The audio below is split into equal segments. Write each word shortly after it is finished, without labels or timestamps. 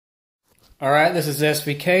Alright, this is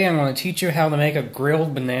SVK. I'm going to teach you how to make a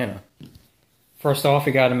grilled banana. First off,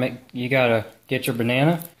 you gotta get your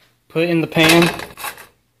banana, put it in the pan,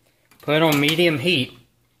 put it on medium heat.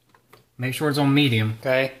 Make sure it's on medium,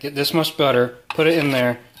 okay? Get this much butter, put it in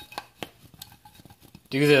there.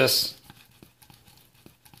 Do this.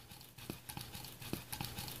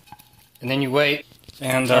 And then you wait.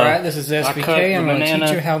 And alright, this is SVK. I'm going to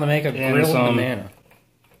teach you how to make a grilled banana.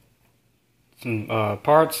 Some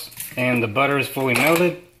parts, and the butter is fully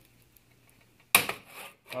melted.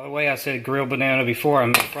 By the way, I said grilled banana before. I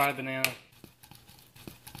meant fried banana.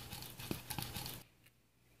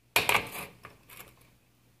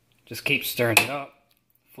 Just keep stirring it up,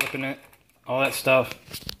 flipping it, all that stuff.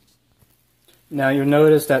 Now you'll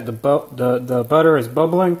notice that the butter is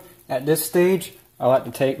bubbling. At this stage, I like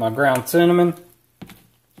to take my ground cinnamon.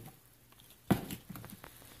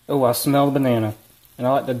 Oh, I smell the banana. And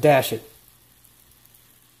I like to dash it.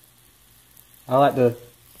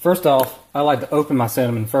 First off, I like to open my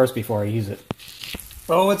cinnamon first before I use it.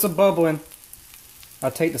 Oh, it's a bubbling. I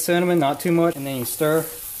take the cinnamon, not too much, and then you stir.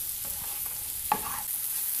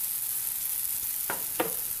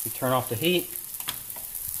 You turn off the heat.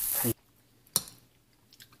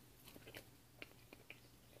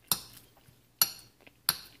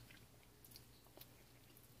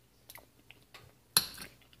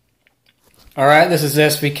 Alright, this is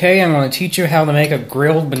SVK. I'm going to teach you how to make a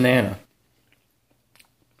grilled banana.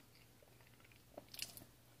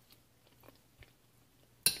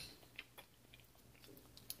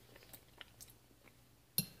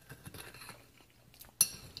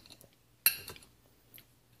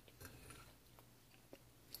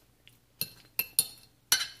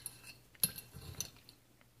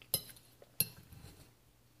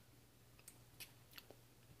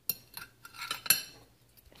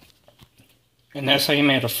 And that's how you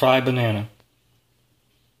make a fried banana.